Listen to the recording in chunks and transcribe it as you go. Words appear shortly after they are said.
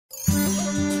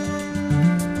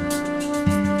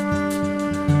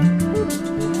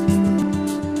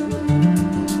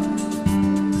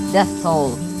Death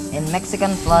toll in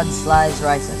Mexican flood/slides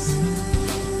rises.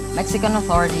 Mexican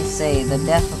authorities say the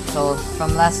death toll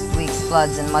from last week's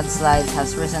floods and mudslides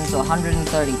has risen to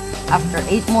 130 after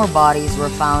 8 more bodies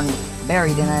were found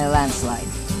buried in a landslide.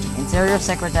 Interior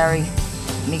Secretary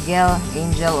Miguel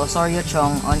Angel Osorio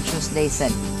Chong on Tuesday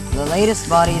said the latest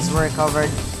bodies were recovered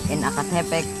in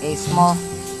Acatepec, a small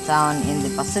town in the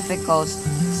Pacific Coast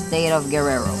state of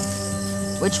Guerrero,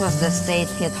 which was the state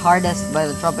hit hardest by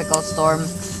the tropical storm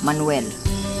Manuel.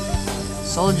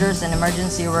 Soldiers and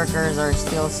emergency workers are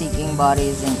still seeking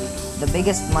bodies in the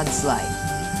biggest mudslide,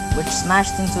 which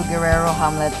smashed into Guerrero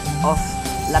hamlet of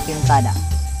La Pintada.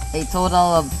 A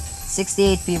total of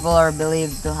 68 people are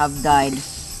believed to have died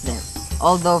there,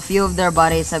 although few of their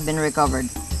bodies have been recovered.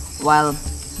 While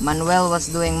Manuel was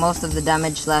doing most of the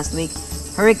damage last week,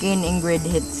 Hurricane Ingrid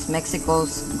hit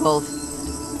Mexico's Gulf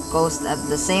Coast at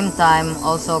the same time,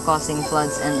 also causing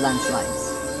floods and landslides.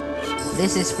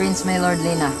 This is Prince Maylord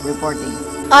Lina reporting.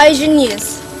 Asian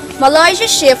News. Malaysia's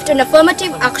shift on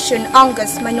affirmative action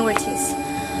angers minorities.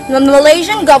 The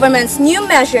Malaysian government's new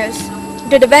measures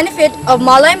to the benefit of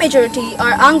Malay majority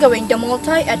are angering the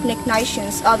multi-ethnic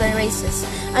nation's other races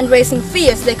and raising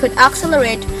fears they could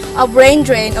accelerate a brain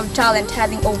drain of talent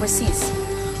heading overseas.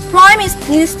 Prime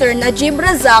Minister Najib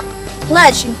Razak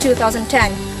pledged in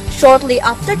 2010, shortly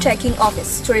after taking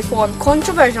office, to reform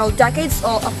controversial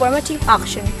decades-old affirmative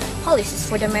action policies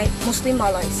for the Muslim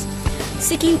Malays,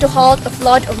 seeking to halt a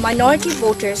flood of minority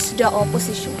voters to the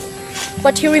opposition.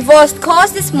 But he reversed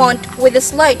course this month with a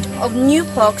slate of new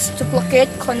perks to placate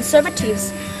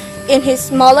conservatives in his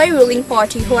Malay ruling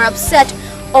party who are upset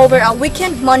over a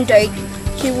weekend mandate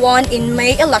he won in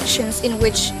May elections in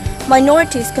which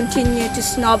minorities continue to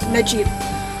snub Najib.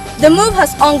 The move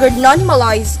has angered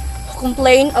non-Malays who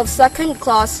complain of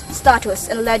second-class status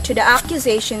and led to the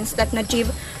accusations that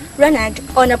Najib reneged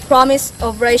on a promise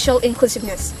of racial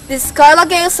inclusiveness. This is Kyla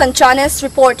Santianez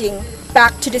reporting.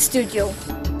 Back to the studio.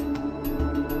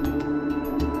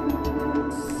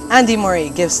 Andy Murray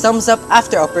gives thumbs up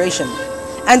after operation.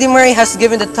 Andy Murray has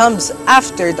given the thumbs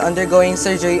after undergoing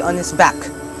surgery on his back.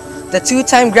 The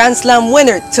 2-time Grand Slam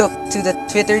winner took to the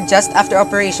Twitter just after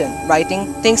operation,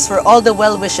 writing, "Thanks for all the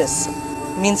well wishes.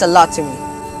 Means a lot to me."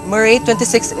 Murray,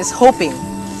 26, is hoping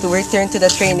to return to the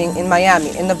training in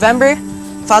Miami in November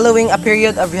following a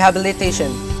period of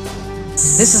rehabilitation.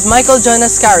 This is Michael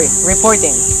Jonas CARI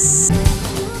reporting.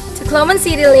 Tacloban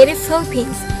City, Leyte,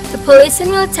 Philippines. The police and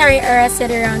military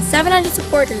arrested around 700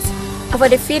 supporters of a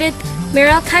defeated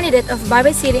mayoral candidate of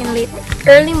Baybay City in Leyte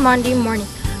early Monday morning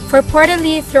for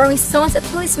reportedly throwing stones at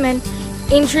policemen,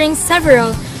 injuring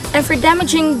several, and for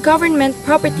damaging government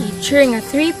property during a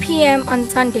 3 p.m. on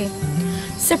Sunday.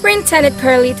 Superintendent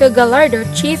Carlito Gallardo,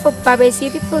 chief of Baybay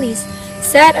City Police,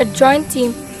 said a joint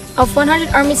team of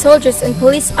 100 army soldiers and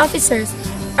police officers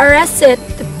arrested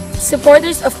the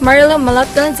supporters of Marilo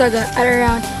Malot Galanzaga at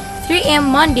around 3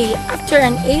 a.m. Monday after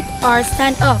an 8-hour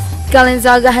standoff.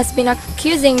 Galanzaga has been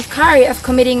accusing CARI of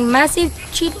committing massive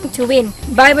cheating to win.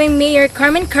 Baybay Mayor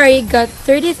Carmen CARI got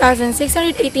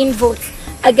 30,618 votes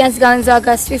against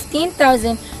Galanzaga's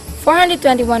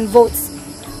 15,421 votes.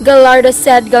 Gallardo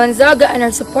said Galanzaga and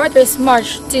her supporters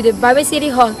marched to the Baybay City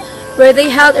Hall where they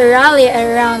held a rally at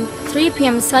around 3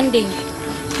 p.m. Sunday.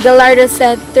 Gallardo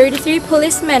said 33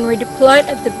 policemen were deployed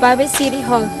at the Baybay City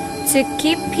Hall to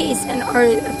keep peace and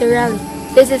order at the rally.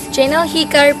 This is JANEIL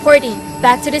reporting.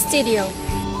 Back to the studio.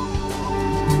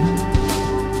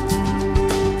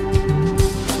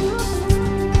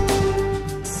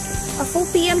 At 4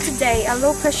 p.m. today, a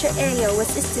low-pressure area was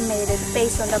estimated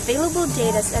based on available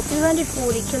data at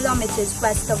 240 kilometers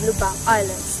west of Lubang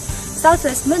Islands,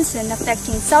 southwest monsoon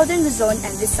affecting southern Luzon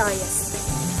and Visayas.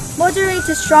 Moderate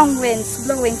to strong winds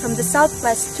blowing from the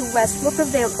southwest to west will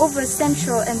prevail over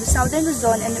central and the southern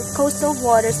Luzon, and the coastal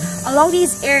waters along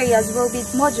these areas will be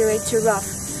moderate to rough.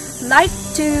 Light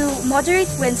to moderate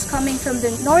winds coming from the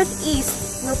northeast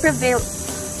will prevail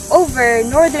over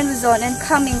northern Luzon and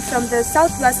coming from the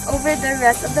southwest over the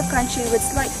rest of the country with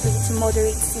slightly to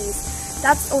moderate seas.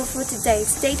 That's all for today.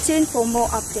 Stay tuned for more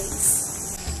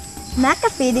updates.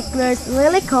 McAfee declares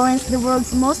Lily Collins the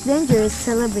world's most dangerous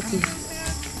celebrity.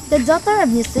 The daughter of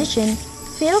musician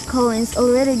Phil Collins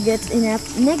already gets enough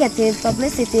negative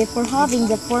publicity for having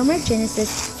the former Genesis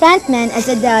frontman as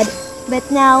a dad, but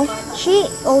now she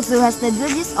also has the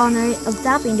dubious honor of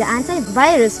topping the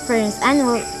antivirus firm's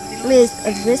annual list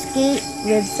of risky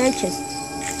web searches.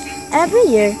 Every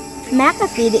year,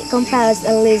 McAfee compiles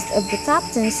a list of the top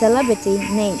 10 celebrity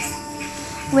names.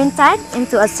 When typed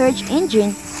into a search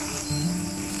engine,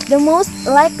 the most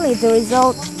likely to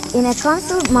result in a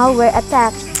console malware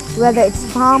attack, whether it's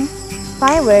spam,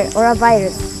 spyware, or a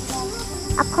virus.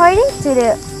 According to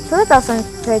the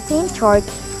 2013 chart,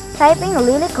 typing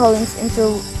Lily Collins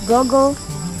into Google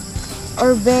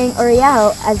or Bing or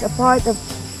Yahoo as a part of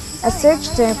a search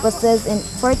term possesses a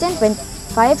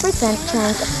 14.5%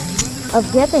 chance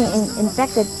of getting an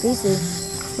infected PC,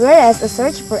 whereas a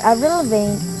search for Avril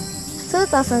Lavigne,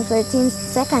 2013's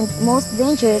second most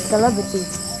dangerous celebrity,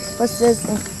 possesses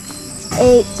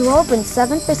a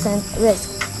 12.7% risk.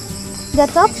 The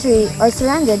top three are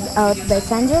surrounded out by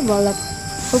Sandra Bullock,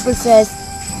 who possesses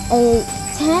a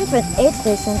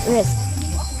 10.8% risk.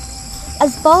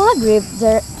 As Paula Grip,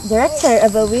 the director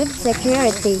of a web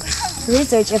security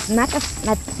research at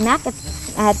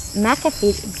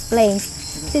McAfee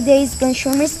explains, today's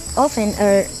consumers often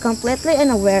are completely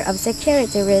unaware of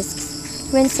security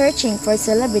risks when searching for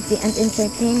celebrity and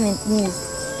entertainment news.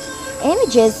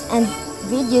 Images and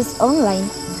videos online,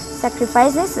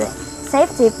 sacrificing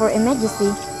safety for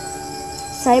immediacy.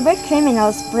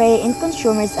 Cybercriminals prey on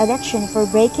consumers' addiction for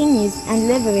breaking news and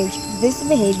leverage this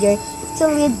behavior to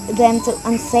lead them to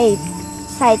unsafe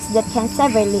sites that can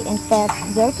severely infect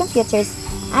their computers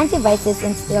and devices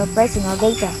and steal personal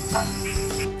data.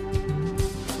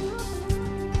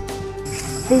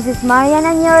 This is Marianne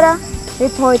and Anora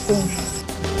reporting.